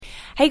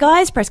Hey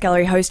guys, Press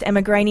Gallery host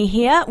Emma Graney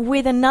here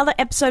with another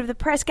episode of the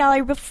Press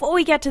Gallery. Before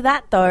we get to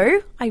that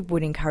though, I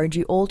would encourage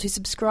you all to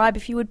subscribe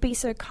if you would be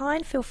so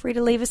kind. Feel free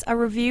to leave us a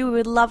review, we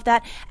would love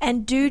that.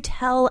 And do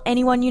tell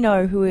anyone you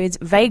know who is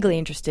vaguely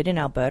interested in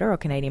Alberta or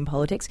Canadian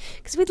politics,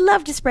 because we'd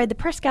love to spread the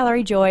Press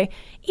Gallery joy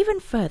even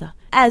further.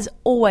 As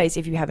always,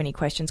 if you have any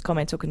questions,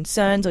 comments or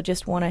concerns, or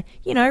just want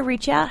to,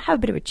 reach out, have a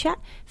bit of a chat,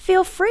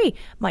 feel free.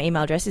 My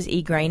email address is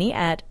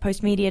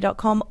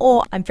egraney@postmedia.com,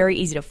 or I'm very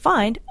easy to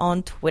find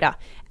on Twitter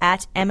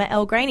at Emma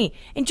L. Graney.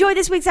 Enjoy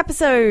this week's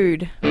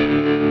episode.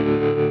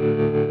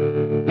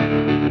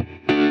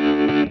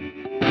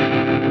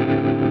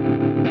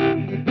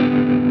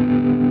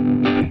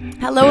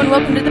 Hello and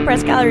welcome to the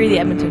Press Gallery, the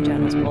Edmonton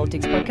Journal's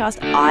politics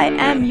podcast. I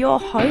am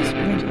your host,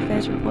 provincial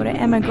affairs reporter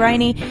Emma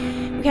Graney.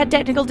 We had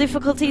technical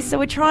difficulties, so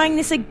we're trying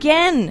this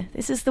again.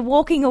 This is the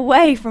walking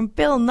away from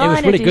Bill 9 It was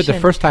really edition. good. The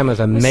first time was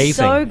amazing. It was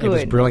so good. It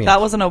was brilliant. That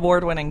was an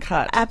award-winning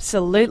cut.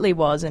 Absolutely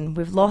was, and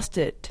we've lost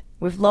it.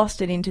 We've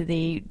lost it into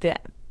the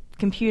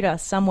computer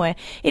somewhere.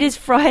 It is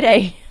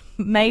Friday,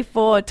 May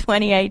 4,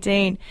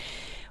 2018.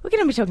 We're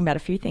going to be talking about a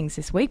few things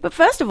this week, but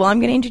first of all, I'm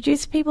going to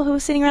introduce people who are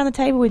sitting around the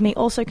table with me,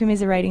 also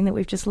commiserating that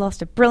we've just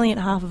lost a brilliant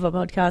half of our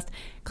podcast.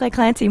 Clare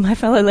Clancy, my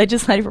fellow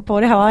legislative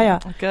reporter, how are you?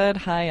 Good.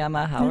 Hi,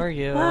 Emma. How are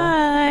you?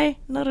 Hi.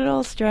 Not at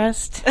all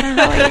stressed.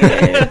 How are you?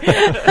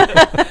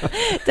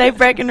 Dave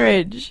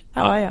Breakenridge,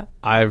 how are you?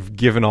 I've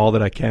given all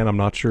that I can. I'm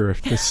not sure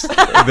if this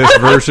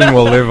version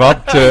will live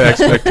up to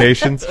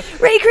expectations.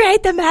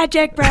 Recreate the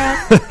magic,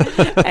 Brad.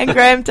 And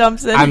Graham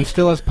Thomson. I'm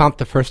still as pumped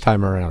the first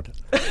time around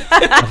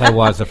as I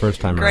was the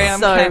first time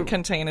Graham around. can't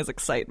contain his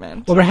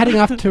excitement. Well, we're heading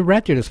off to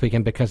Red Deer this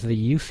weekend because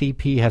the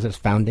UCP has its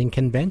founding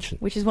convention.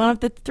 Which is one of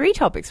the three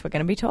topics we're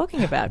going to be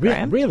talking about,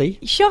 Graham. Really?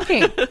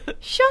 Shocking.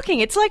 Shocking.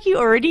 It's like you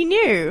already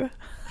knew.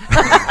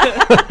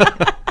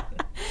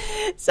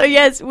 So,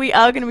 yes, we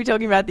are going to be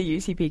talking about the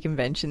UCP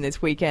convention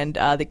this weekend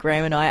that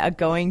Graham and I are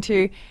going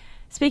to.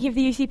 Speaking of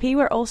the UCP,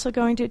 we're also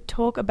going to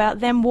talk about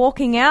them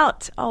walking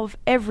out of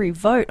every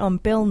vote on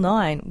Bill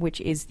 9, which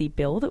is the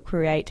bill that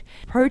create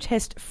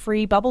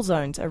protest-free bubble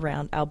zones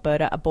around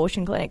Alberta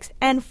abortion clinics.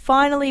 And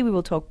finally, we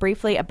will talk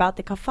briefly about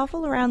the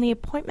kerfuffle around the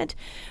appointment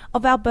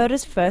of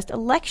Alberta's first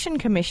election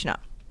commissioner,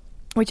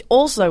 which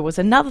also was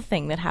another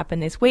thing that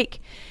happened this week,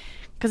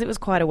 because it was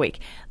quite a week.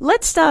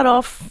 Let's start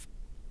off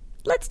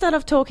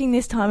talking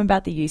this time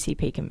about the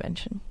UCP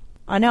convention.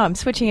 I know, I'm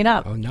switching it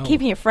up. Oh, no.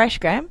 Keeping it fresh,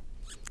 Graham.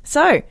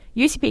 So,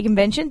 UCP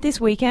convention this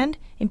weekend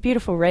in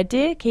beautiful Red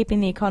Deer, keeping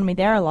the economy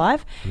there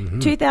alive.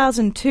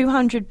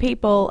 2,200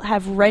 people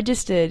have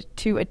registered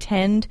to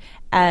attend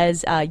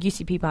as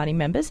UCP party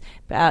members.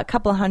 A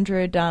couple of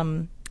hundred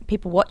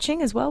people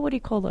watching as well. What do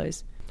you call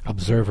those?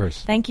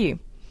 Observers. Thank you.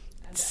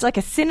 It's like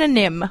a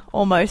synonym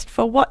almost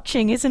for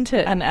watching, isn't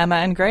it? And Emma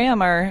and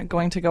Graham are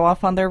going to go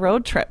off on their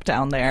road trip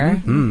down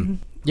there. Mm-hmm.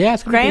 Yeah,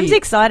 it's Graham's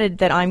excited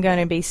that I'm going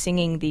to be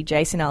singing the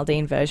Jason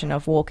Aldean version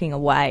of Walking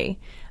Away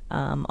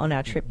on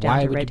our trip down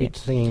Why to would Red you Deer. be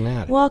singing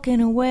that? Walking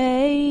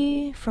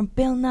away from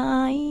Bill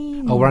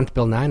 9. Oh, we're on to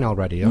Bill 9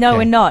 already. Okay. No,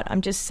 we're not.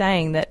 I'm just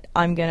saying that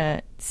I'm going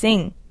to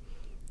sing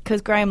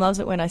because Graham loves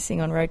it when I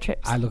sing on road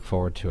trips. I look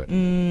forward to it.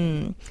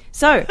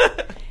 So,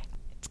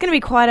 it's going to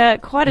be quite a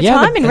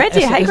time in Red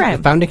Deer. Hey, Graham.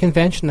 The founding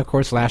convention, of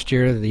course, last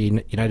year,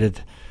 the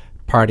United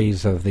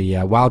Parties of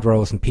the Wild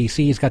Rose and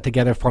PCs got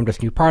together, formed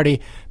this new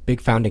party, big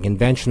founding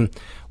convention.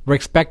 We're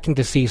expecting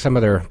to see some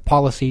of their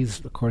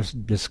policies, of course,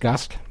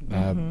 discussed.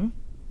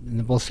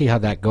 We'll see how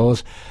that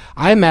goes.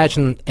 I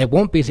imagine it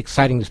won't be as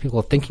exciting as people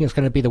are thinking it's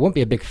going to be. There won't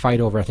be a big fight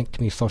over, I think, too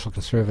many social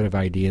conservative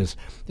ideas.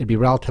 It'd be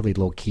relatively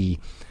low-key.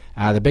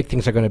 The big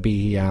things are going to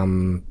be,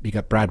 you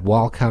got Brad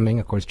Wall coming.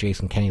 Of course,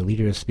 Jason Kenney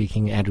Leader is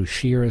speaking. Andrew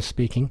Scheer is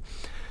speaking.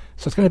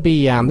 So it's going to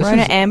be...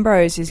 Rona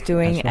Ambrose is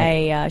doing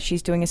right.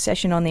 she's doing a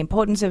session on the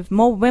importance of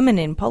more women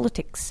in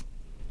politics.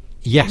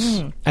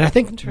 Yes. And I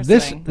think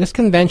this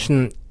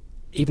convention,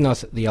 even though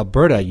it's the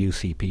Alberta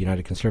UCP,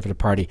 United Conservative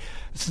Party,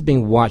 this is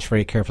being watched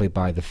very carefully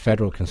by the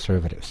federal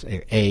Conservatives.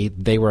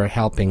 They were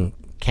helping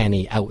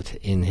Kenney out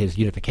in his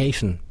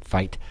unification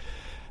fight,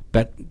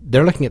 but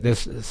they're looking at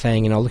this,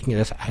 saying, looking at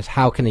this as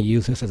how can they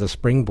use this as a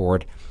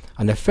springboard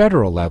on the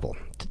federal level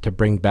to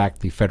bring back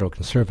the federal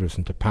Conservatives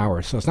into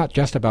power. So it's not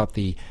just about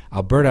the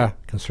Alberta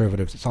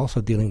Conservatives, it's also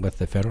dealing with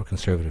the federal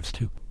Conservatives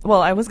too.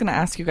 Well, I was going to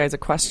ask you guys a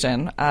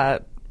question.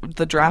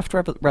 The draft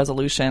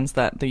resolutions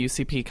that the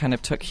UCP kind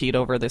of took heat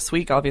over this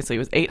week, obviously it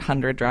was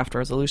 800 draft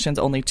resolutions,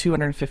 only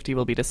 250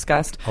 will be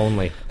discussed.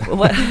 Only.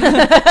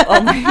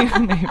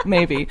 Only,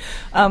 maybe.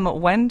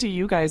 When do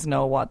you guys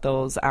know what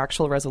those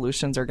actual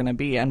resolutions are going to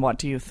be, and what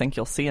do you think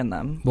you'll see in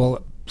them?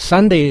 Well,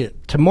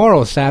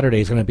 tomorrow,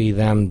 Saturday, is going to be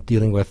them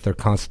dealing with their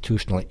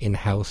constitutional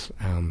in-house,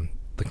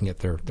 looking at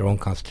their own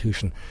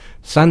constitution.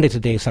 Sunday's a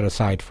day set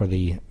aside for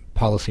the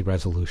policy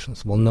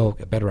resolutions. We'll know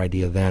a better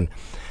idea then.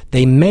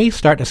 They may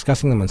start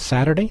discussing them on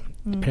Saturday,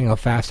 depending how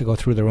fast they go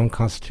through their own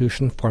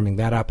constitution, forming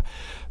that up.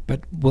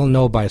 But we'll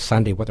know by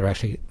Sunday what they're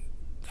actually...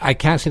 I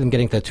can't see them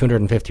getting to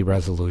 250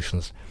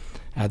 resolutions.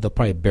 They'll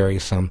probably bury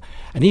some.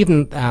 And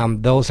even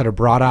those that are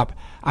brought up,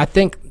 I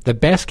think the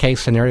best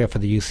case scenario for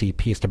the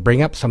UCP is to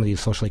bring up some of these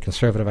socially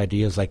conservative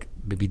ideas like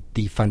maybe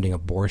defunding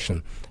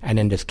abortion and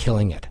then just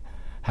killing it,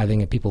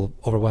 having people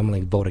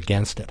overwhelmingly vote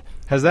against it.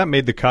 Has that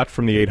made the cut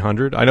from the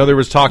 800? I know there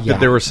was talk that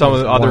there were some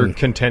other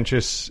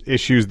contentious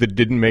issues that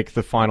didn't make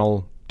the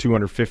final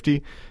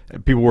 250.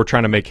 People were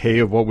trying to make hay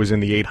of what was in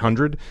the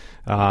 800.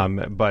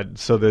 But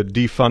so the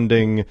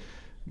defunding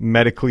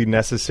medically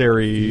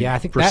necessary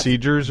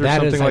procedures or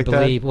something like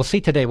that? We'll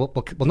see today. We'll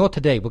know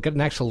today. We'll get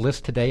an actual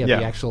list today of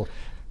the actual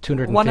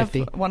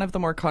 250. One of the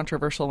more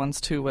controversial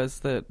ones, too, was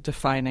the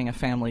defining a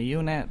family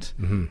unit,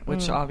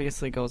 which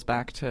obviously goes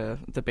back to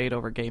debate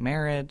over gay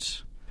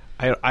marriage.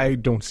 I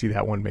don't see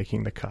that one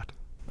making the cut.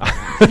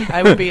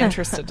 I would be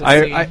interested to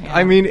see.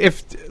 I mean,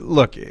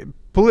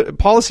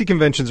 policy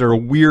conventions are a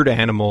weird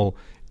animal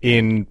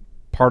in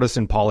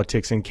partisan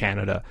politics in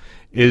Canada.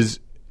 Is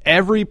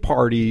every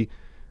party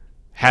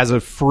has a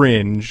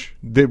fringe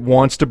that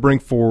wants to bring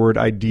forward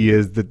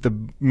ideas that the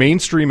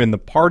mainstream and the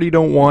party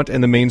don't want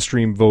and the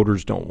mainstream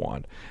voters don't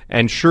want.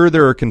 And sure,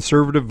 there are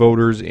conservative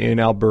voters in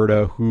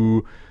Alberta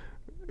who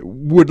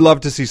would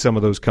love to see some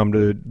of those come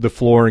to the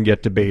floor and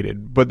get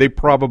debated, but they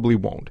probably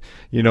won't.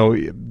 You know,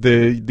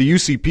 the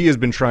UCP has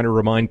been trying to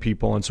remind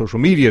people on social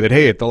media that,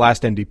 hey, at the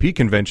last NDP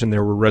convention,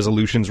 there were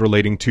resolutions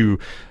relating to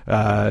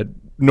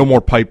no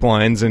more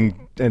pipelines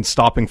and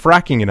stopping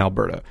fracking in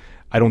Alberta.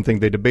 I don't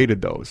think they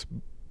debated those,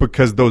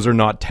 because those are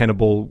not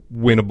tenable,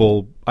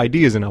 winnable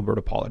ideas in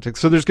Alberta politics.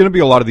 So there's going to be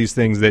a lot of these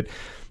things that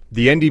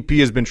the NDP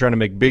has been trying to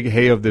make big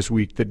hay of this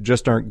week that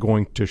just aren't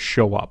going to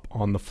show up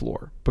on the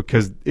floor,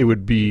 because it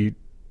would be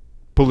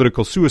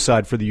political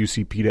suicide for the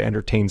UCP to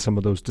entertain some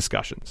of those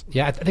discussions.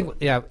 Yeah, I think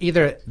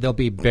either they'll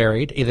be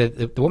buried, either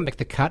they won't make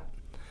the cut,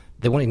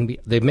 they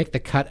make the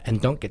cut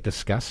and don't get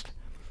discussed.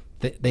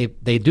 They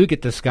do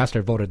get discussed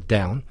or voted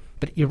down.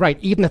 But you're right,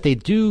 even if they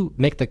do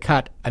make the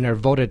cut and are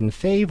voted in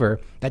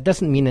favor, that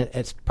doesn't mean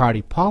it's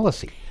party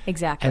policy.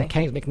 Exactly. And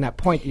Kenny's making that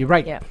point. You're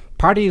right. Yeah.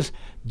 Parties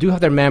do have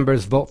their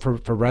members vote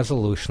for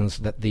resolutions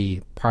that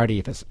the party,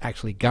 if it's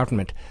actually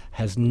government,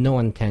 has no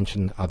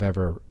intention of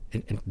ever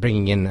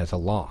bringing in as a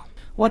law.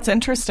 What's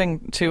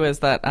interesting, too, is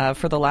that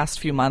for the last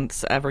few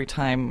months, every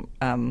time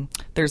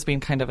there's been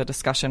kind of a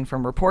discussion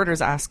from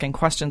reporters asking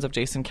questions of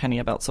Jason Kenney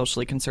about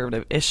socially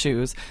conservative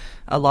issues,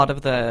 a lot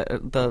of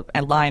the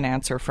line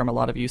answer from a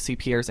lot of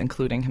UCPers,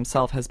 including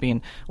himself, has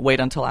been wait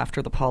until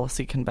after the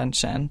policy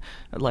convention.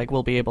 Like,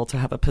 we'll be able to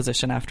have a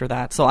position after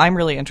that. So I'm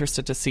really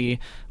interested to see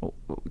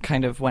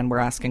kind of when we're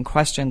asking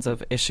questions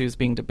of issues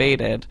being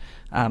debated,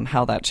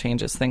 how that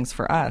changes things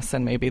for us.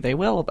 And maybe they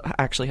will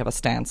actually have a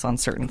stance on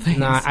certain things.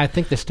 No, I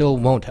think they still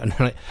won't.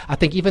 I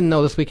think even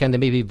though this weekend they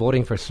may be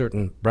voting for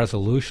certain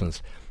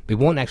resolutions, we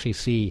won't actually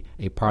see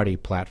a party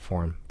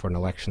platform for an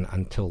election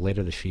until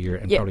later this year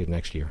and probably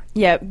next year.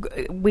 Yeah,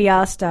 we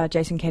asked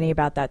Jason Kenney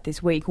about that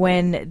this week.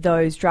 When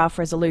those draft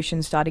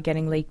resolutions started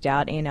getting leaked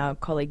out in our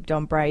colleague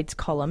Don Braid's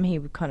column, he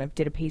kind of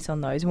did a piece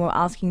on those, and we were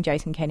asking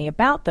Jason Kenney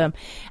about them,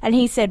 and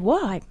he said,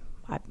 well,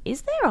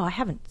 is there? I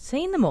haven't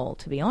seen them all,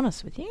 to be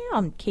honest with you.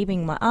 I'm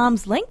keeping my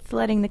arm's length,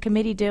 letting the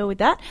committee deal with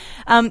that.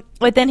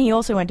 But then he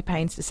also went to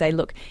pains to say,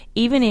 look,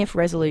 even if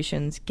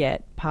resolutions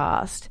get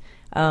passed,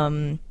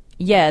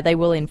 they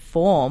will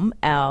inform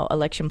our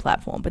election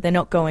platform, but they're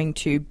not going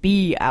to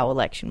be our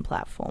election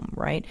platform,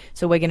 right?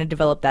 So we're going to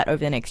develop that over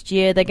the next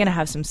year. They're going to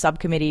have some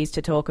subcommittees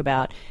to talk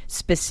about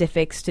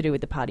specifics to do with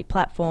the party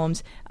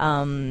platforms,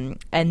 and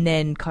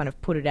then kind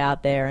of put it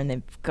out there and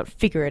then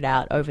figure it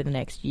out over the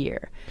next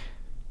year.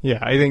 Yeah,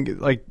 I think,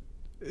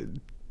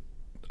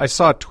 I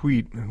saw a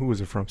tweet, who was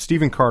it from?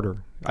 Stephen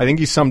Carter. I think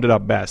he summed it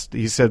up best.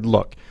 He said,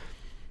 look,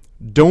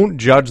 don't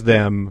judge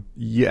them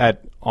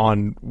yet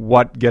on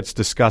what gets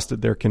discussed at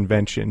their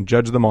convention.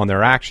 Judge them on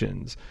their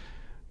actions.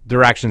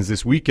 Their actions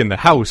this week in the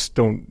House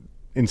don't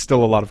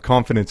instill a lot of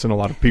confidence in a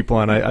lot of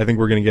people, and I think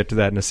we're going to get to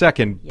that in a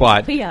second.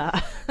 Yes, we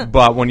are.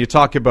 But when you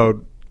talk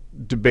about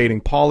debating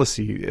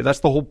policy, that's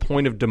the whole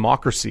point of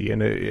democracy.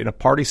 In a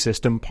party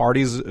system,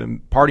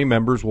 party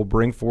members will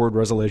bring forward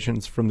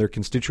resolutions from their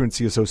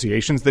constituency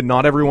associations that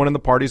not everyone in the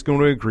party is going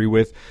to agree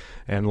with,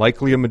 and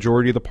likely a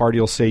majority of the party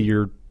will say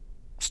you're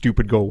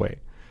stupid, go away.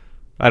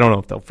 I don't know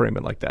if they'll frame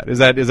it like that. Is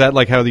that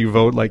like how you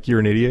vote, like you're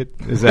an idiot?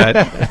 Is that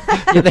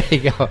yeah, there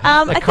you go.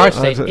 Like Card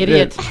State,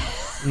 idiot,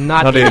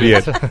 not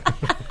idiot.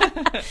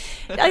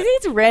 I think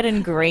it's red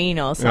and green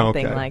or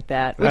something like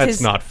that. Which That's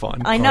is not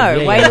fun. I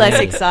know, way less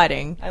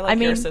exciting. I like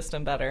your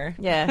system better.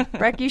 Yeah,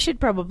 Breck, you should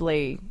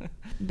probably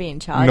be in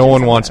charge. No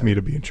one wants me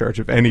to be in charge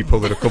of any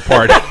political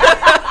party.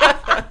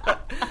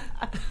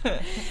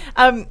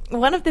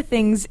 One of the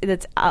things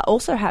that's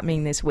also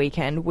happening this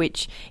weekend,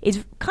 which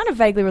is kind of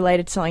vaguely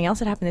related to something else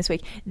that happened this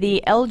week,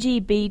 the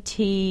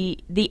LGBT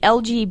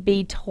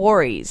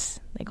Tories,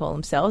 they call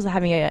themselves, are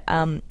having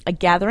a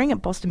gathering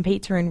at Boston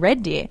Pizza in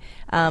Red Deer.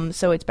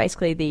 So it's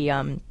basically the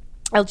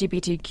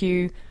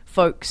LGBTQ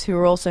folks who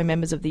are also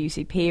members of the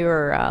UCP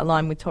or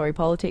aligned with Tory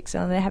politics,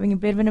 and they're having a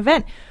bit of an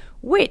event.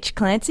 which,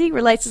 Clancy,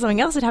 relates to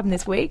something else that happened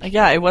this week.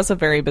 Yeah, it was a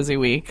very busy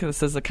week.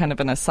 This is a kind of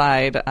an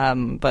aside,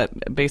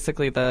 but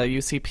basically the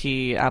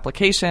UCP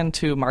application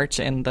to march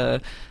in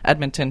the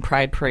Edmonton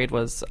Pride Parade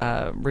was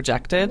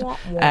rejected,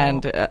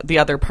 and the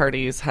other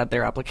parties had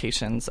their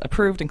applications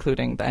approved,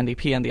 including the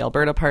NDP and the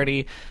Alberta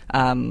Party.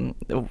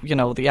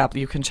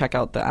 You can check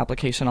out the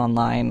application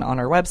online on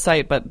our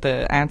website, but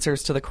the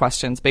answers to the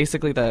questions,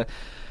 basically the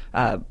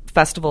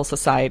Festival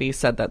Society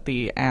said that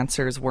the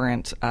answers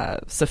weren't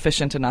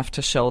sufficient enough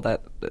to show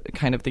that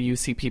kind of the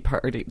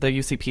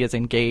UCP is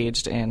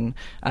engaged in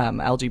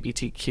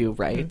LGBTQ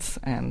rights,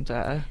 and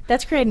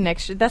that's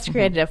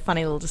created a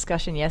funny little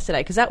discussion yesterday,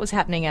 because that was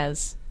happening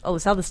as all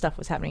this other stuff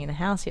was happening in the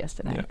House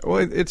yesterday. Yeah. Well,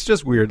 it's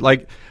just weird.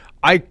 Like,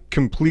 I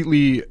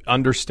completely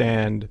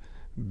understand,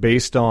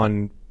 based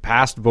on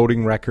past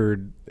voting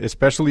record,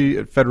 especially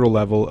at federal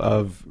level,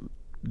 of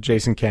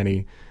Jason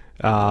Kenney,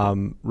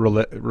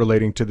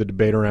 relating to the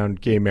debate around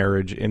gay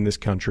marriage in this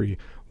country,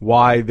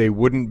 why they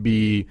wouldn't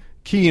be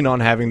keen on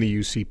having the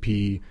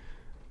UCP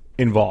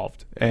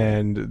involved.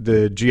 And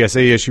the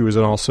GSA issue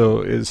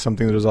is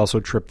something that has also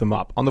tripped them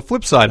up. On the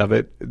flip side of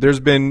it, there's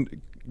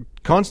been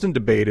constant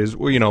debate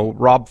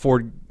Rob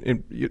Ford,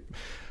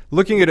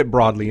 looking at it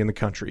broadly in the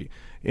country.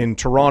 In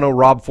Toronto,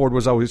 Rob Ford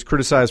was always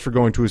criticized for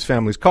going to his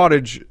family's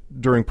cottage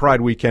during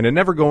Pride weekend and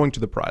never going to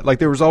the Pride. Like,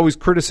 there was always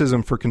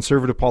criticism for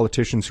Conservative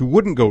politicians who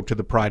wouldn't go to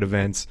the Pride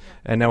events,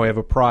 and now we have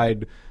a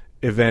Pride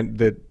event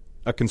that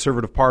a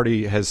Conservative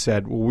party has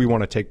said, well, we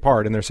want to take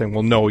part, and they're saying,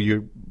 well, no,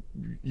 you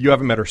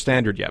haven't met our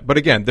standard yet. But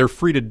again, they're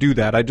free to do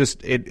that.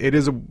 It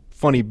is a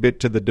funny bit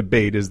to the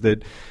debate, is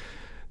that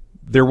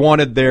they're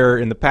wanted there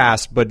in the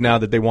past, but now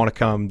that they want to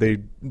come,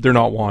 they're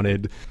not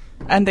wanted.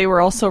 And they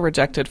were also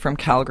rejected from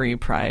Calgary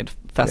Pride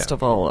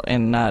Festival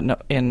in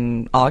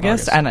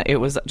August, and it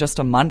was just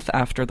a month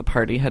after the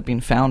party had been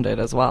founded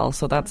as well.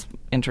 So that's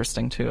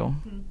interesting too.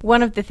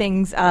 One of the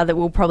things that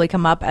will probably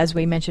come up, as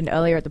we mentioned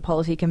earlier at the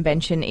policy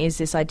convention, is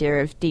this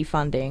idea of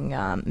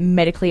defunding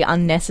medically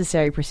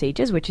unnecessary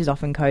procedures, which is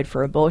often code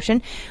for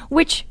abortion,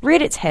 which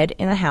reared its head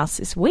in the House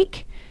this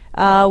week.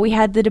 We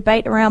had the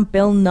debate around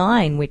Bill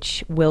 9,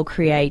 which will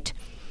create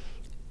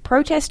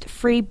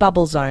protest-free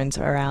bubble zones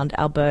around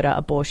Alberta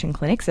abortion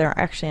clinics. There are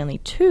actually only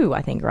two,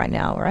 I think, right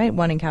now, right?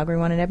 One in Calgary,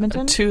 one in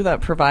Edmonton? Two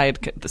that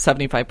provide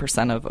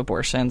 75% of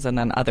abortions, and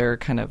then other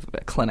kind of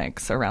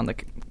clinics around the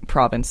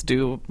province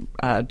do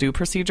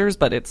procedures,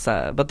 but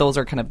those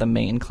are kind of the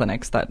main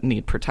clinics that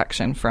need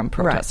protection from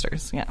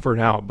protesters. Right. Yeah. For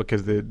now,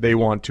 because they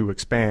want to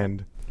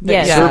expand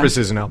Yes.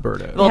 services in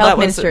Alberta. Well, the health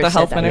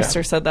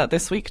minister that. said that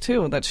this week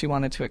too, that she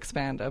wanted to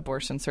expand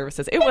abortion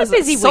services. It Very was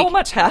busy so week.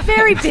 much happening.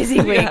 Very busy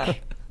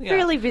week. Yeah.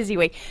 Really busy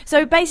week.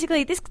 So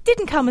basically, this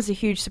didn't come as a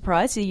huge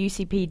surprise. The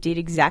UCP did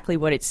exactly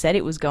what it said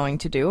it was going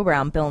to do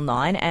around Bill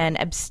 9 and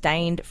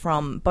abstained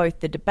from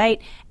both the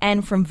debate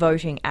and from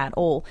voting at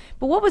all.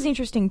 But what was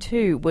interesting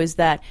too was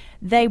that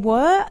they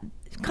were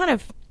kind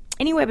of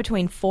anywhere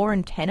between 4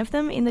 and 10 of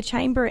them in the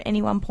chamber at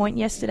any one point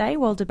yesterday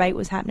while debate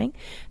was happening.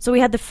 So we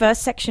had the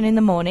first section in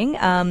the morning,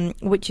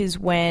 which is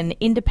when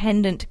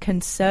independent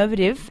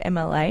Conservative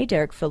MLA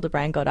Derek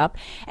Fildebrand got up,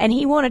 and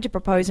he wanted to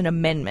propose an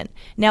amendment.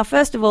 Now,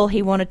 first of all,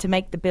 he wanted to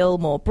make the bill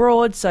more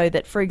broad so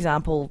that, for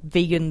example,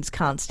 vegans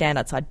can't stand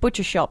outside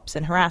butcher shops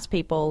and harass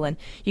people, and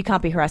you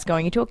can't be harassed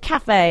going into a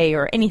cafe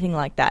or anything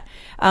like that.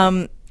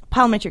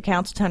 Parliamentary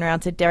Council turned around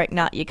and said, Derek,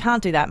 nah, you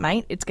can't do that,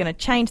 mate. It's going to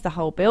change the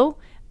whole bill.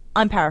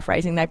 I'm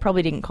paraphrasing. They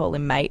probably didn't call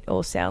him mate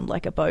or sound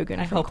like a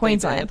bogan from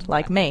Queensland,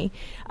 like me.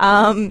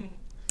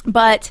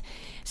 But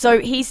so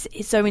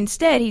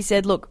instead he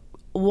said, look,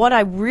 what I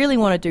really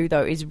want to do,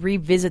 though, is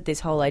revisit this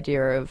whole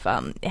idea of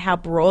how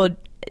broad,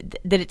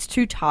 that it's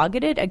too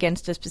targeted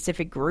against a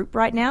specific group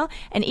right now.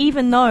 And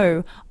even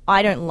though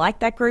I don't like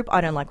that group,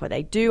 I don't like what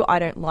they do, I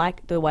don't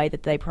like the way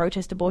that they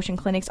protest abortion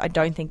clinics, I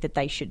don't think that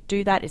they should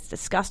do that. It's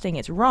disgusting.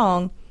 It's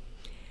wrong.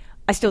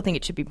 I still think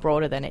it should be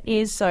broader than it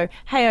is. So,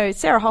 hey,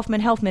 Sarah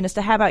Hoffman, Health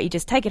Minister, how about you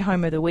just take it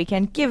home over the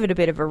weekend, give it a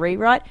bit of a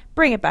rewrite,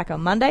 bring it back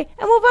on Monday, and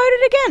we'll vote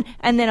it again.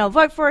 And then I'll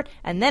vote for it,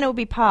 and then it'll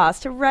be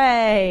passed.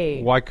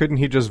 Hooray! Why couldn't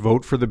he just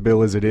vote for the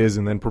bill as it is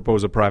and then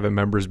propose a private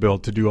member's bill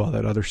to do all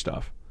that other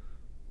stuff?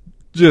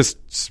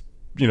 Just,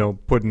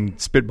 putting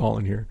spitball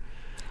in here.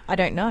 I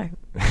don't know.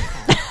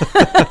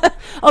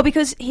 Oh,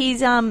 because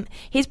he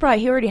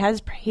already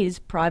has his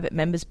private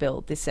members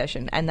bill this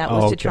session, and that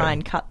was to try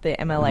and cut the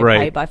MLA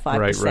pay by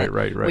 5%,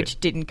 right. which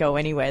didn't go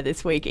anywhere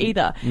this week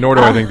either. Nor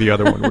do I think the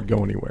other one would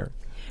go anywhere.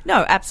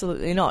 No,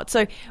 absolutely not.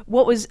 So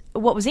what was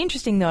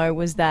interesting, though,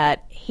 was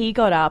that he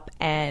got up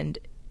and,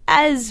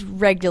 as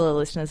regular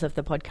listeners of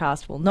the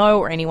podcast will know,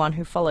 or anyone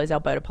who follows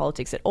Alberta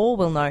politics at all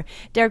will know,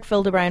 Derek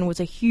Fildebrand was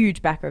a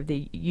huge backer of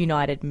the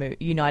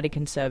United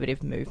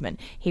Conservative movement.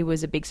 He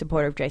was a big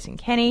supporter of Jason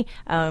Kenney.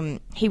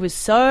 He was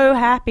so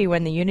happy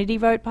when the Unity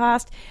vote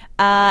passed,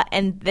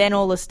 and then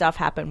all the stuff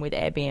happened with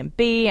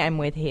Airbnb and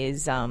with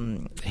his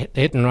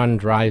hit and run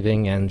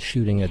driving and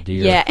shooting a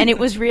deer. Yeah, and it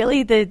was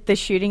really the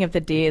shooting of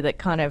the deer that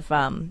kind of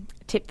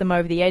tipped them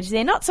over the edge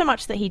there. Not so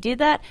much that he did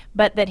that,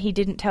 but that he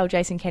didn't tell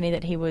Jason Kenney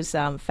that he was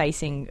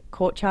facing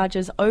court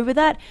charges over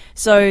that.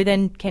 So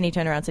then Kenney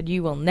turned around and said,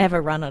 "You will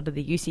never run under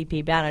the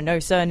UCP banner. No,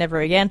 sir, never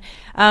again."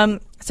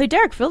 So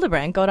Derek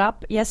Fildebrandt got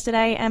up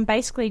yesterday and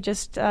basically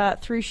just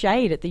threw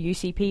shade at the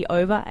UCP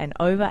over and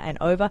over and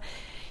over.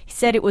 He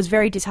said it was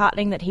very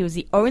disheartening that he was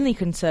the only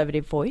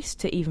Conservative voice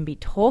to even be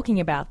talking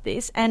about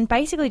this, and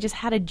basically just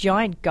had a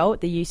giant go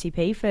at the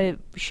UCP for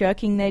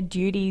shirking their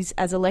duties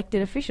as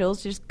elected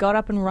officials, just got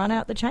up and run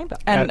out the chamber.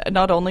 And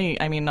not only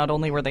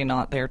were they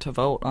not there to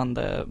vote on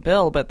the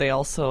bill, but they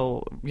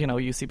also,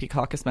 UCP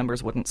caucus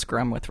members wouldn't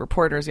scrum with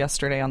reporters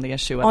yesterday on the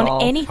issue at all.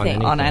 On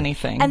anything. On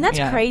anything. And that's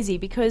crazy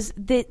because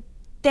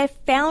their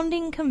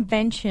founding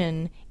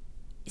convention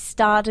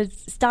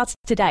starts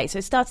today, so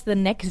it starts the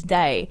next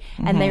day,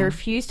 and they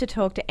refuse to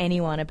talk to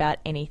anyone about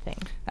anything.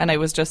 And it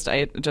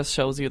just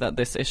shows you that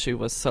this issue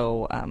was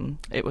so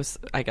it was,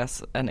 I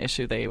guess, an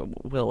issue they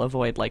will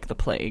avoid like the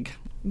plague.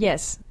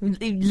 Yes,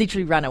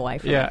 literally run away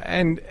from. Yeah,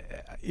 and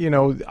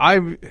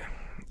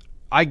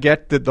I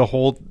get that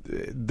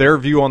their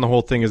view on the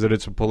whole thing is that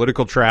it's a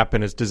political trap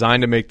and it's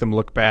designed to make them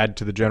look bad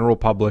to the general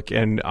public,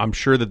 and I'm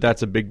sure that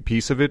that's a big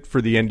piece of it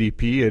for the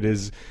NDP. It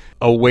is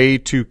a way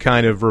to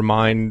kind of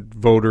remind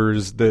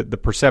voters that the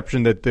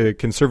perception that the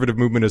Conservative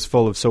movement is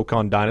full of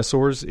so-called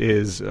dinosaurs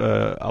is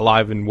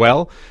alive and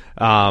well.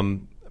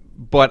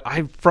 But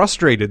I'm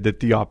frustrated that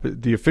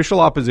the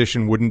official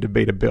opposition wouldn't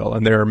debate a bill,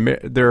 and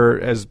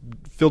there, as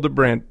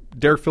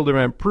Derek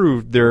Fildebrandt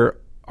proved, there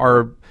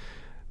are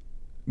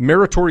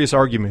meritorious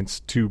arguments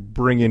to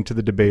bring into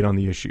the debate on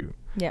the issue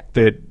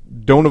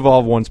that don't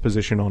involve one's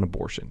position on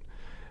abortion.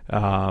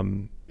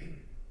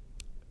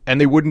 And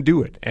they wouldn't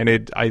do it. And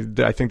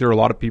I think there are a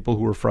lot of people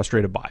who are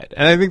frustrated by it.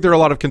 And I think there are a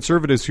lot of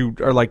Conservatives who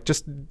are like,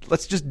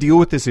 let's just deal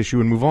with this issue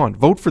and move on.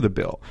 Vote for the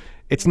bill.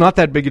 It's not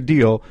that big a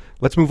deal.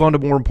 Let's move on to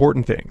more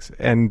important things.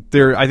 And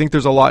I think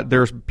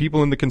there's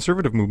people in the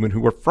Conservative movement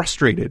who are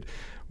frustrated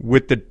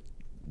with the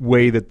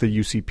way that the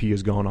UCP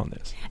has gone on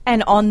this.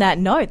 And on that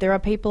note, there are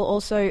people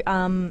also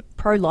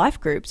pro-life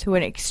groups who are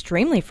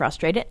extremely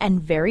frustrated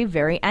and very,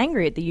 very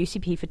angry at the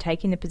UCP for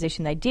taking the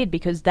position they did,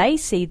 because they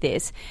see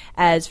this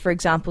as, for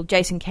example,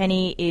 Jason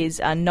Kenney is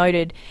a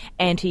noted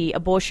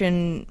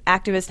anti-abortion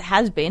activist,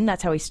 has been.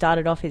 That's how he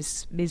started off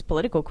his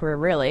political career,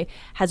 really.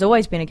 Has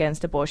always been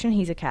against abortion.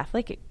 He's a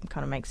Catholic. It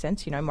kind of makes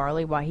sense,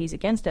 morally why he's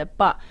against it.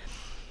 But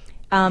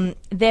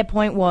their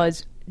point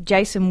was,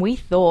 Jason, we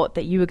thought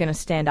that you were going to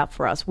stand up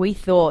for us. We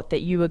thought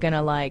that you were going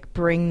to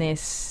bring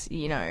this,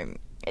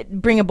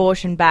 bring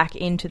abortion back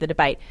into the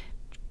debate.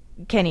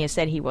 Kenney has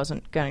said he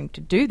wasn't going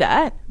to do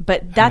that,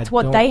 but that's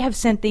what they have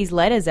sent these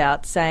letters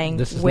out saying,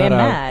 we're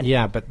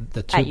mad. But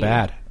the too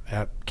bad.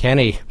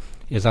 Kenney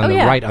is on the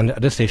right on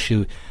this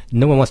issue.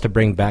 No one wants to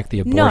bring back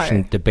the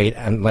abortion debate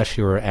unless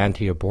you're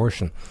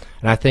anti-abortion.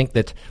 And I think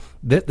that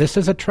this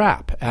is a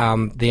trap.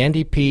 The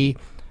NDP,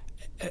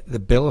 the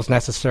bill is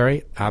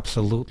necessary,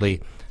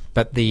 absolutely,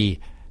 but the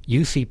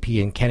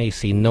UCP and Kenney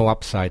see no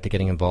upside to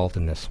getting involved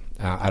in this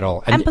at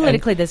all. And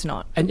politically, there's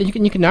not. And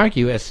you can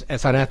argue it's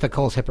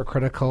unethical, it's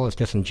hypocritical, it's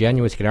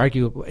disingenuous. You can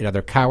argue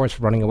they're cowards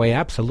for running away.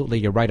 Absolutely,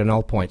 you're right on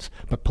all points.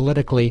 But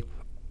politically,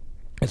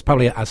 it's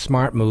probably a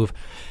smart move.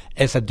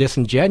 It's a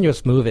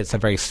disingenuous move. It's a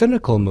very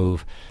cynical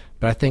move.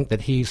 But I think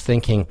that he's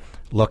thinking,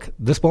 look,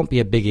 this won't be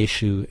a big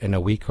issue in a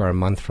week or a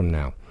month from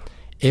now.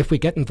 If we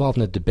get involved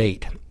in a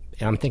debate,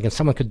 and I'm thinking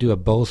someone could do a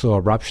bozo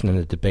eruption in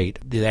the debate.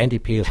 The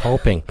NDP is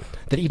hoping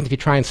that even if you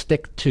try and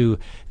stick to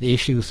the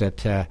issues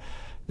that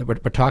we're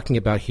talking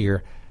about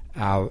here,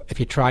 if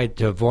you try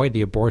to avoid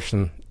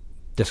the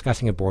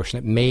discussing abortion,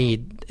 it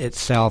may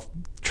itself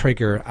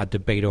trigger a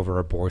debate over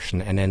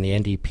abortion, and then the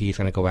NDP is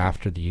going to go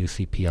after the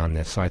UCP on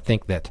this. So I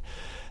think that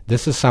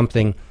this is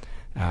something.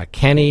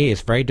 Kenney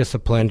is very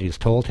disciplined. He's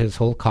told his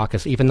whole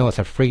caucus, even though it's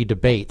a free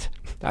debate.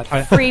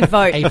 Free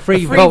vote. A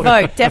free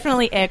vote.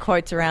 Definitely air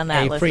quotes around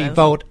that. A free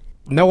vote.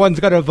 No one's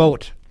going to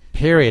vote,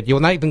 period. You'll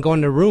not even go in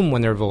the room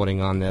when they're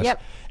voting on this.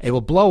 Yep. It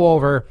will blow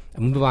over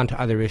and move on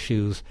to other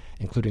issues,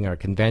 including our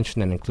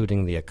convention and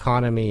including the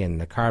economy and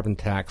the carbon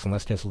tax, and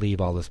let's just leave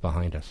all this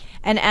behind us.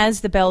 And as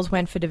the bells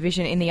went for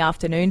division in the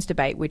afternoon's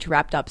debate, which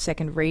wrapped up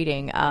second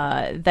reading,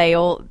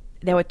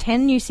 there were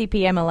 10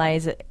 UCP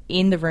MLAs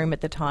in the room at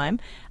the time.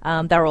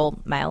 They were all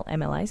male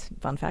MLAs,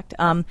 fun fact.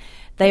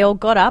 They all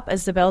got up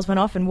as the bells went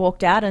off and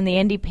walked out, and the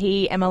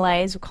NDP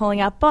MLAs were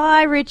calling out,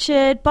 "Bye,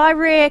 Richard. Bye,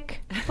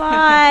 Rick.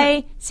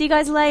 Bye. See you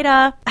guys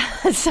later."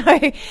 So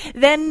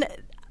then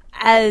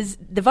as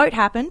the vote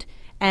happened,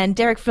 and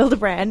Derek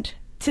Fildebrandt,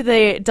 to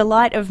the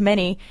delight of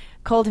many,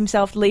 called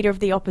himself leader of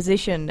the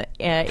opposition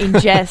in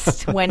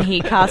jest when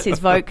he cast his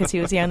vote because he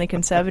was the only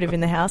Conservative in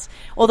the House.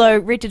 Although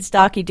Richard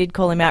Starkey did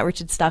call him out.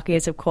 Richard Starkey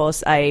is, of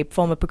course, a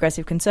former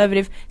Progressive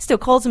Conservative, still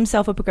calls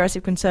himself a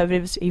Progressive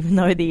Conservative, even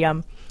though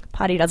the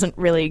party doesn't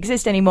really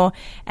exist anymore.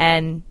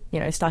 And,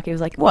 Starkey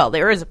was like, well,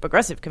 there is a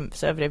Progressive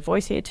Conservative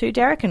voice here too,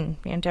 Derek. And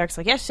Derek's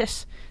like,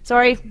 yes,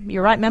 sorry,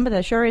 you're right, member,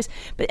 there sure is.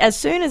 But as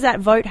soon as that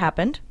vote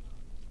happened,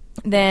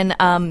 Then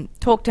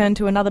talk turned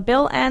to another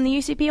bill, and the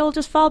UCP all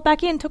just filed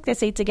back in, took their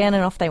seats again,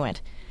 and off they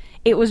went.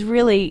 It was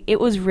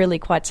really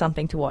quite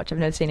something to watch. I've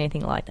never seen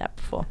anything like that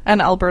before.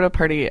 And Alberta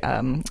Party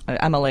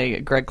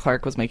MLA Greg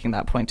Clark was making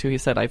that point too. He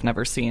said, "I've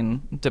never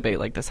seen debate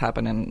like this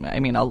happen." And I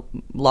mean,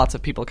 lots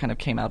of people kind of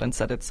came out and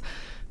said it's,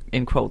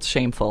 in quotes,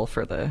 shameful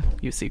for the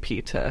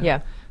UCP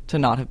to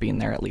not have been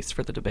there, at least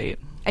for the debate.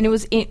 And it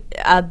was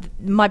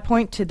my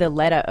point to the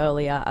letter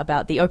earlier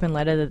about the open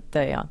letter that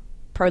the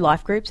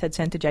pro-life groups had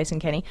sent to Jason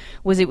Kenney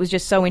was it was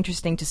just so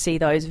interesting to see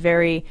those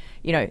very,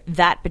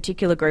 that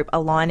particular group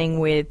aligning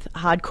with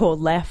hardcore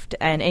left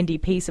and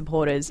NDP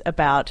supporters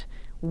about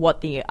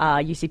what the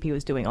UCP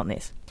was doing on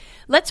this.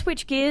 Let's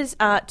switch gears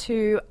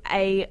to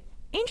a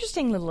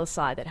interesting little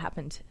aside that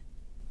happened.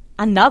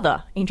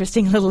 Another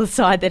interesting little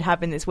aside that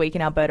happened this week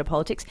in Alberta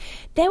politics.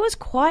 There was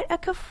quite a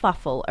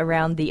kerfuffle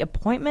around the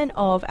appointment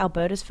of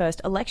Alberta's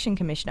first election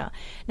commissioner.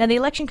 Now, the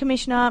election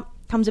commissioner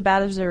comes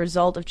about as a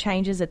result of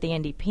changes that the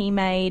NDP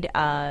made,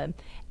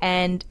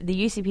 and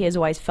the UCP has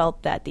always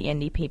felt that the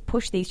NDP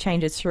pushed these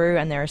changes through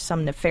and there is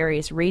some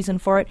nefarious reason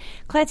for it.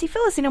 Clancy,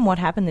 fill us in on what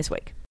happened this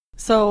week.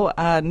 So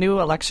a new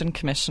election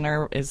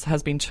commissioner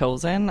has been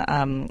chosen,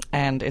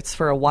 and it's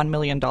for a $1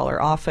 million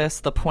office.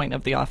 The point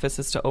of the office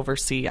is to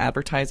oversee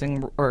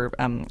advertising or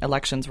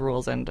elections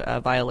rules and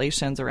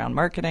violations around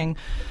marketing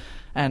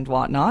and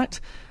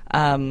whatnot.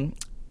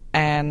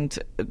 And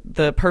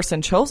the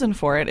person chosen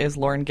for it is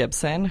Lauren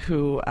Gibson,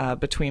 who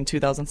between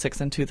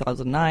 2006 and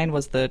 2009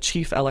 was the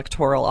chief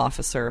electoral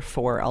officer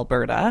for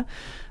Alberta.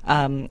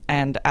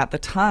 And at the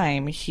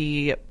time,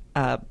 he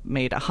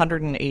made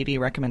 180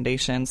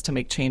 recommendations to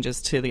make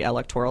changes to the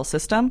electoral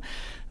system.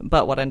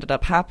 But what ended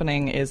up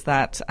happening is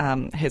that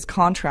his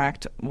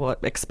contract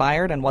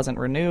expired and wasn't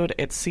renewed.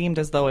 It seemed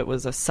as though it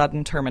was a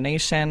sudden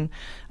termination.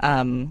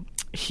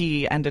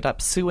 He ended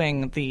up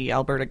suing the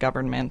Alberta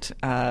government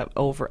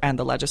over and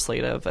the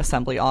Legislative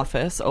Assembly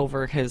office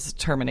over his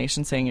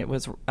termination, saying it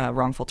was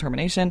wrongful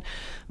termination.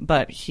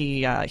 But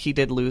he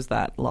did lose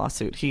that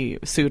lawsuit. He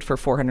sued for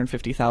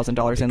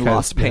 $450,000 in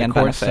lost pay and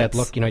benefits. The court said,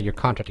 "Look, your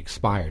contract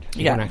expired.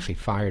 You weren't actually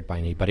fired by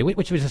anybody,"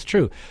 which was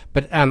true.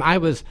 But I'm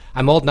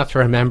old enough to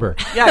remember.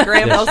 Yeah,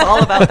 Graham knows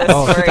all about this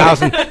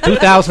story.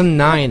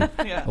 2009,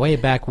 way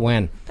back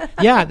when.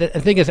 Yeah, the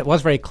thing is, it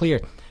was very clear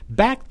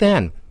back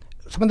then.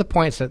 Some of the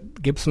points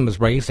that Gibson was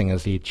raising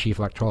as the chief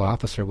electoral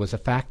officer was the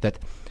fact that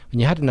when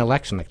you had an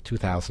election like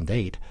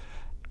 2008,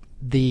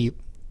 the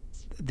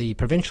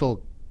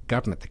provincial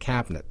government, the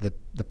cabinet,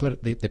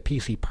 the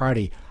PC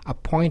party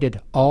appointed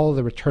all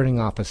the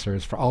returning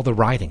officers for all the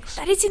ridings.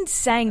 That is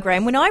insane,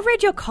 Graham. When I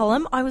read your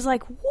column, I was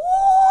like,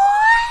 what?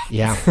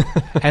 Yeah.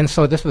 And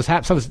so this was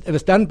it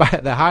was done by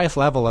the highest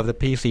level of the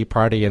PC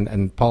party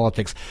and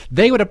politics.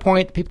 They would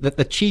appoint people that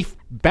the chief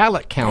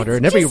ballot counter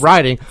in every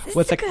riding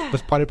was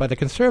appointed by the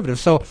Conservatives.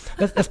 So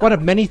that's one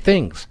of many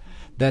things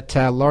that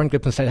Lauren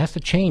Gibson said has to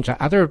change.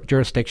 Other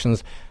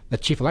jurisdictions, the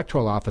chief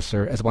electoral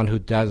officer is one who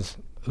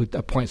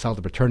appoints all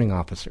the returning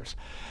officers.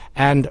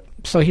 And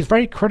so he's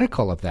very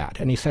critical of that.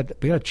 And he said,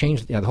 we got to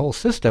change the whole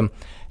system.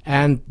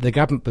 And the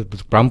government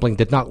was grumbling,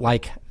 did not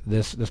like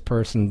this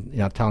person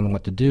telling them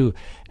what to do.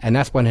 And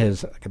that's when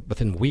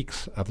within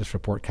weeks of this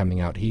report coming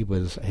out,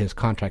 his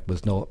contract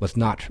was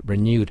not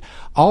renewed.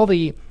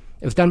 It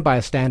was done by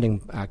a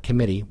standing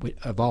committee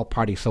of all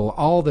parties. So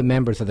all the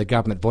members of the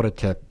government voted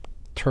to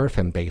turf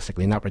him,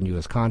 basically, not renew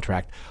his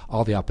contract.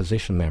 All the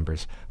opposition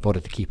members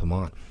voted to keep him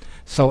on.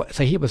 So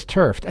he was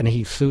turfed, and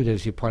he sued,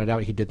 as you pointed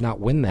out. He did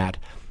not win that.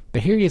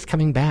 But here he is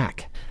coming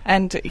back.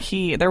 And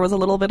there was a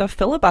little bit of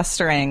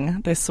filibustering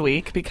this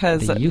week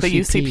because the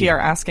UCP are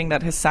asking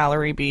that his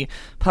salary be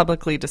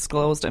publicly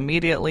disclosed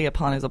immediately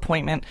upon his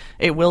appointment.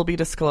 It will be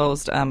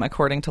disclosed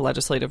according to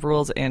legislative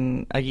rules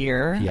in a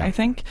year, I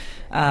think.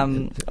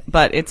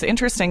 But it's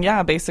interesting,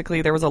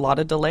 basically there was a lot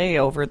of delay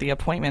over the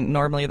appointment.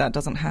 Normally that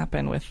doesn't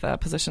happen with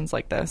positions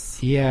like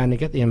this. Yeah, and I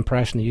get the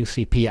impression the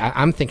UCP,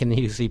 I'm thinking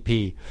the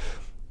UCP,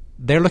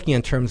 they're looking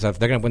in terms of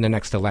they're going to win the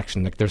next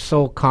election. They're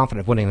so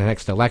confident of winning the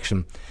next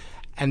election.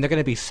 And they're going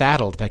to be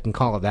saddled, if I can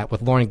call it that,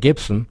 with Lauren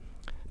Gibson,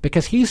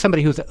 because he's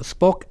somebody who's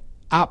spoke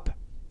up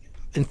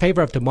in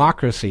favor of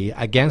democracy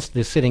against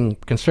the sitting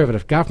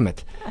Conservative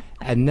government.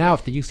 And now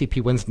if the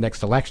UCP wins the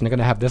next election, they're going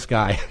to have this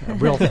guy, a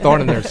real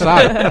thorn in their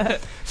side.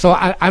 So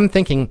I'm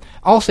thinking,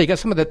 also you got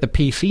some of the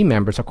PC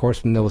members, of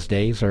course, in those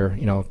days are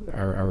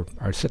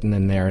sitting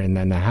in there in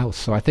the House.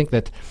 So I think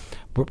that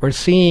we're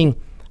seeing,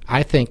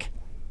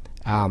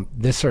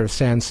 this sort of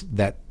sense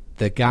that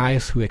the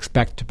guys who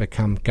expect to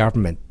become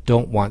government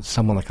don't want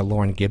someone like a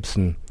Lauren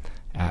Gibson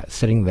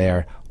sitting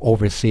there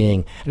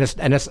overseeing.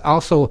 And it's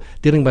also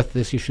dealing with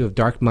this issue of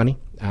dark money,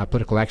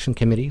 political action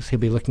committees. He'll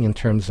be looking in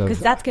terms of...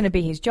 Because that's going to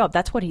be his job.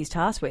 That's what he's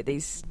tasked with.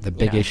 The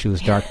big issue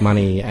is dark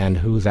money and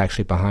who's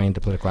actually behind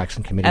the political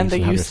action committees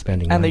and how they're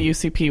spending money. And the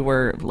UCP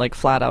were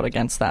flat out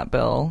against that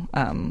bill,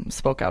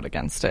 spoke out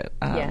against it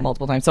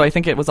multiple times. So I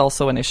think it was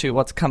also an issue.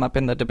 What's come up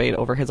in the debate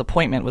over his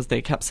appointment was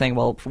they kept saying,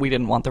 well, we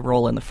didn't want the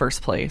role in the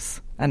first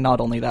place. And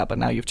not only that, but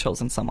now you've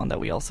chosen someone that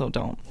we also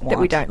don't want. That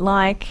we don't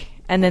like.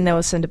 And then there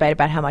was some debate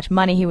about how much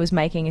money he was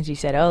making, as you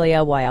said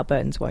earlier, why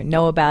Albertans won't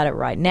know about it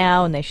right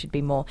now, and there should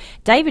be more.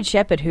 David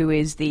Shepherd, who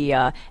is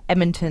the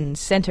Edmonton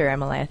Centre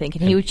MLA, I think,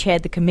 and he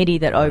chaired the committee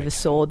that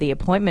oversaw the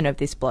appointment of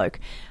this bloke.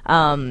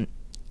 I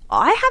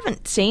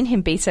haven't seen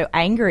him be so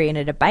angry in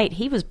a debate.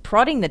 He was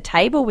prodding the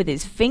table with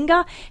his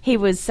finger. He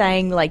was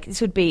saying, like,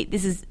 this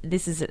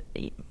is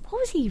what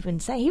was he even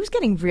saying? He was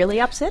getting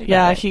really upset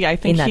about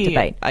in that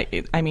debate.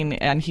 I mean,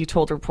 and he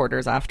told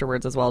reporters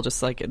afterwards as well,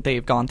 just like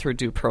they've gone through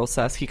due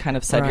process. He kind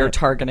of said, you're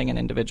targeting an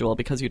individual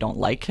because you don't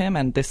like him,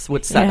 and this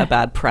would set a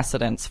bad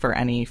precedence for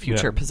any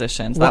future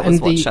positions. That was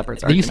what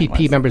Shepherd's argument was.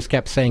 The UCP members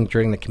kept saying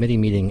during the committee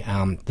meeting,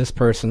 this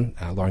person,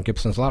 Lauren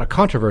Gibson, there's a lot of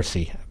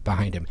controversy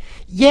behind him.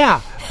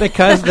 Yeah,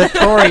 because the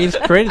Tories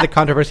created the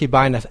controversy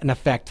by, in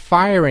effect,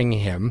 firing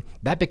him.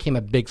 That became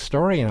a big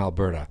story in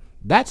Alberta.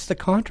 That's the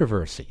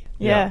controversy.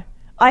 Yeah.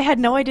 I had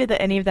no idea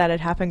that any of that had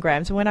happened,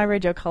 Graham. So when I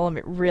read your column,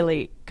 it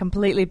really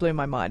completely blew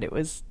my mind. It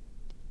was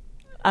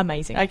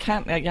amazing.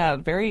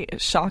 Very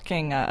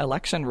shocking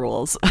election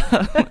rules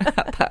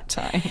at that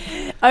time.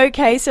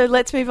 Okay, so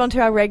let's move on to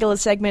our regular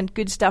segment,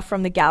 Good Stuff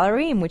from the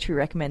Gallery, in which we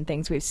recommend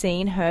things we've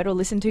seen, heard, or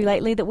listened to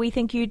lately that we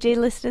think you, dear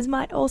listeners,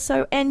 might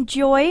also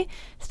enjoy.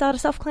 Start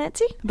us off,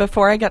 Clancy.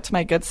 Before I get to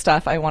my good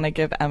stuff, I want to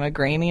give Emma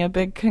Graney a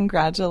big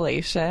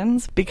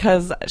congratulations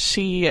because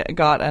she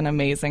got an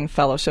amazing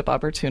fellowship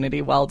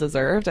opportunity, well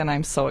deserved, and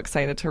I'm so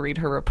excited to read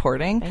her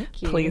reporting.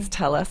 Thank you. Please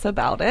tell us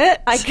about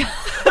it.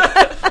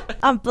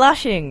 I'm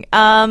blushing.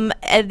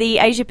 The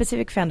Asia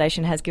Pacific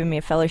Foundation has given me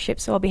a fellowship,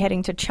 so I'll be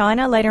heading to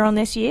China later on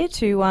this year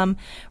to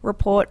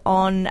report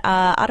on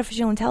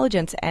artificial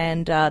intelligence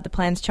and the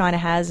plans China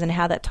has and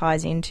how that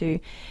ties into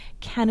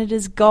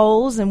Canada's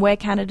goals and where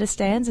Canada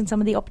stands and some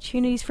of the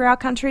opportunities for our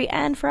country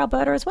and for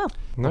Alberta as well.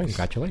 Nice.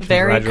 Congratulations.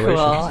 Very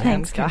cool.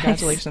 Thanks, guys.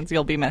 Congratulations.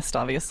 You'll be missed,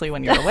 obviously,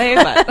 when you're away.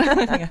 But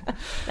yeah.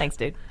 Thanks,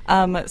 dude.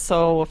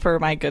 So for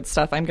my good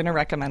stuff, I'm going to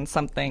recommend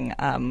something.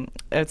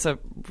 It's a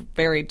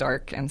very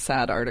dark and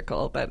sad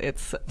article, but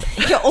it's...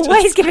 You're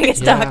always giving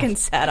us dark and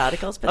sad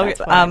articles, but that's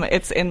fine.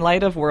 It's in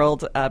light of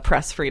World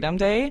Press Freedom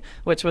Day,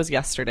 which was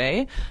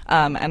yesterday.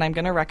 And I'm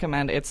going to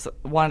recommend... It's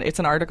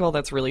an article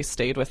that's really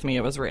stayed with me.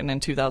 It was written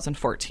in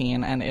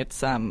 2014, and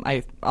it's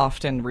I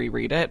often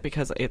reread it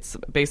because it's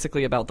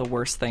basically about the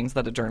worst things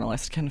that a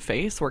journalist can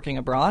face working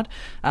abroad.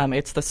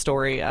 It's the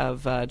story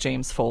of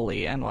James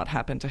Foley and what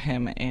happened to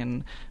him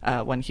in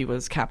when he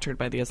was captured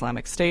by the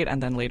Islamic State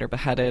and then later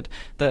beheaded.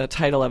 The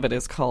title of it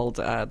is called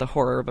The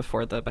Horror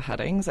Before the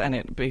Beheadings, and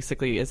it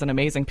basically is an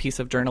amazing piece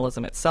of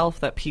journalism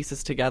itself that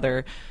pieces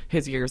together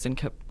his years in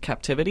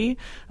captivity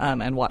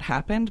and what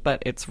happened,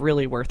 but it's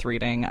really worth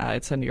reading.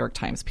 It's a New York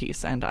Times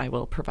piece, and I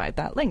will provide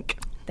that link.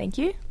 Thank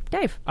you.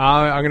 Dave?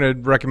 I'm going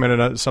to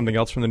recommend something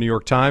else from the New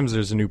York Times.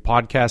 There's a new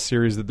podcast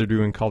series that they're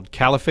doing called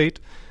Caliphate.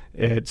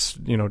 It's,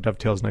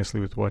 dovetails nicely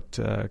with what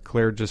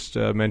Claire just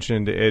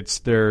mentioned. It's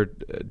their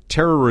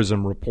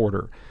terrorism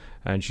reporter,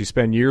 and she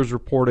spent years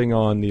reporting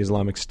on the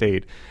Islamic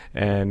State.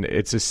 And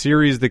it's a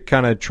series that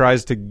kind of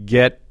tries to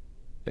get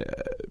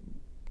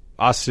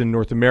us in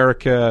North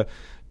America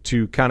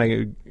to kind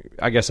of,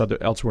 I guess,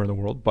 elsewhere in the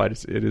world,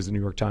 but it is the New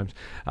York Times.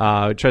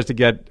 It tries to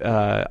get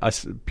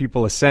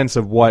people a sense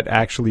of what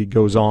actually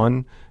goes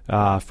on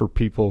for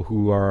people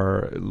who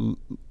are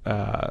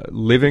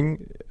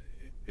living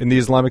in the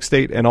Islamic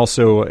State, and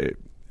also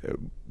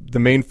the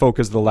main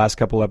focus of the last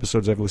couple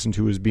episodes I've listened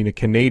to is being a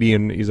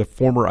Canadian. He's a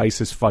former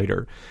ISIS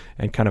fighter,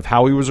 and kind of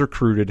how he was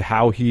recruited,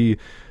 how he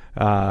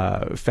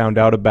found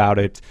out about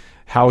it,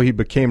 how he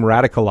became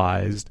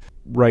radicalized.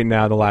 Right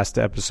now, the last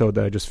episode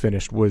that I just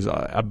finished was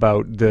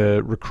about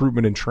the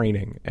recruitment and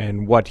training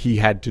and what he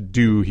had to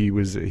do. He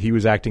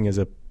was acting as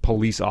a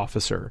police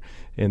officer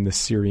in the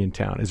Syrian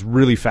town. It's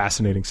really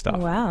fascinating stuff.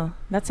 Wow,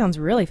 that sounds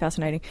really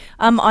fascinating.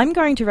 I'm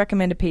going to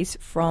recommend a piece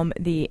from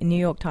the New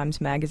York Times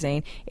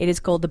Magazine. It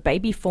is called The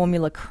Baby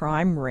Formula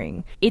Crime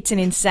Ring. It's an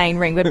insane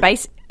ring, but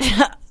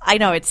I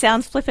know it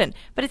sounds flippant,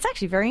 but it's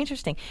actually very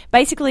interesting.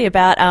 Basically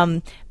about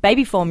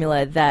baby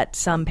formula that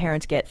some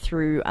parents get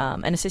through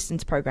an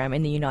assistance program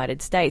in the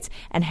United States,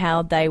 and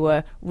how they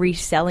were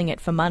reselling it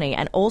for money,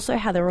 and also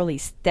how there were all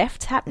these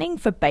thefts happening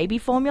for baby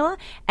formula,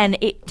 and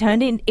it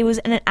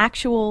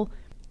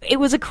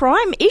was a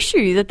crime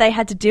issue that they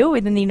had to deal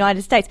with in the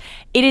United States.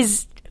 It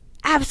is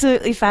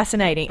absolutely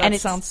fascinating. That and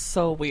it sounds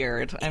so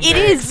weird. It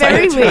is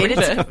very weird.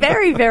 It's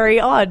very, very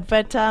odd.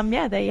 But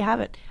there you have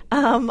it.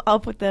 I'll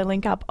put the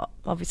link up,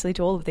 obviously,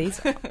 to all of these.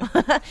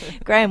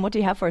 Graham, what do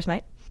you have for us,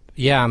 mate?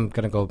 Yeah, I'm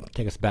going to go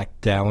take us back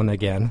down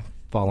again,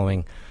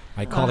 following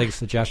my colleagues'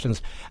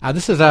 suggestions.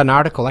 This is an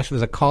article, actually,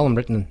 there's a column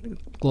written in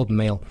Globe and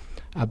Mail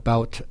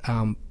about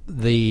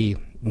the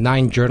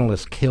 9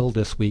 journalists killed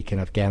this week in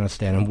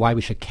Afghanistan and why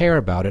we should care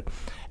about it.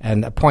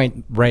 And a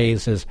point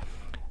raised is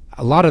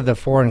a lot of the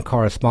foreign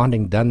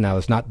corresponding done now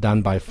is not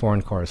done by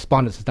foreign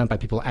correspondents. It's done by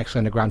people actually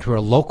on the ground who are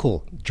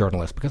local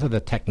journalists because of the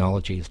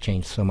technology has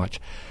changed so much.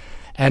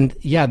 And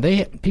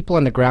people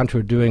on the ground who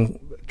are doing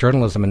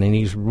journalism in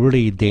these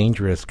really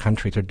dangerous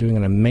countries are doing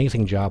an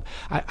amazing job.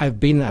 I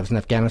was in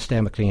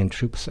Afghanistan with Canadian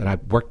troops, and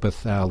I've worked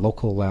with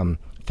local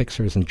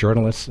fixers and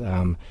journalists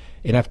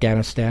in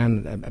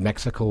Afghanistan,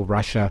 Mexico,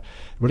 Russia,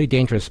 really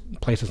dangerous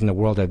places in the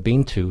world I've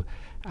been to.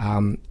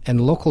 And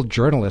local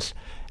journalists,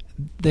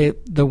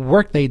 the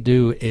work they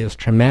do is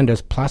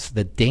tremendous, plus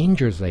the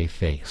dangers they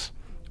face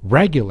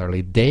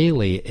regularly,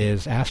 daily,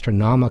 is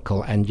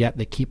astronomical, and yet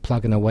they keep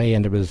plugging away,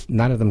 and there was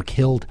none of them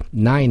killed,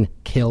 9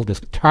 killed,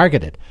 is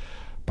targeted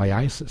by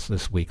ISIS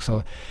this week.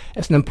 So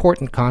it's an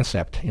important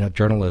concept,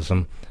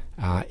 journalism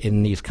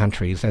in these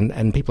countries.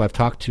 And people I've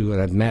talked to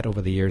and I've met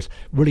over the years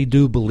really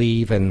do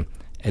believe in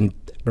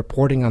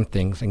reporting on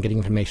things and getting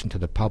information to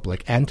the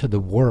public and to the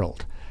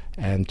world.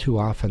 And too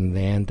often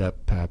they end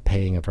up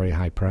paying a very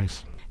high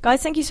price.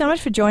 Guys, thank you so much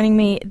for joining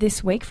me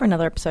this week for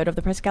another episode of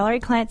the Press Gallery.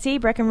 Clancy,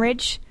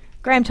 Breakenridge,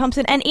 Graham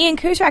Thomson, and Ian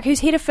Kuczrak,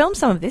 who's here to film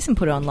some of this and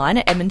put it online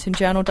at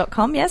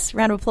edmontonjournal.com. Yes,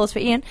 round of applause for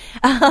Ian.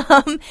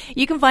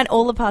 You can find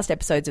all the past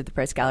episodes of the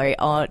Press Gallery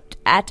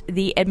at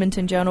the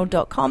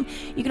edmontonjournal.com.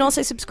 You can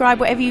also subscribe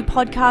wherever you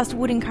podcast.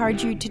 Would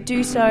encourage you to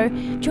do so.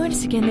 Join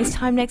us again this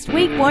time next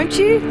week, won't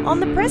you, on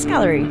the Press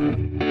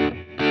Gallery.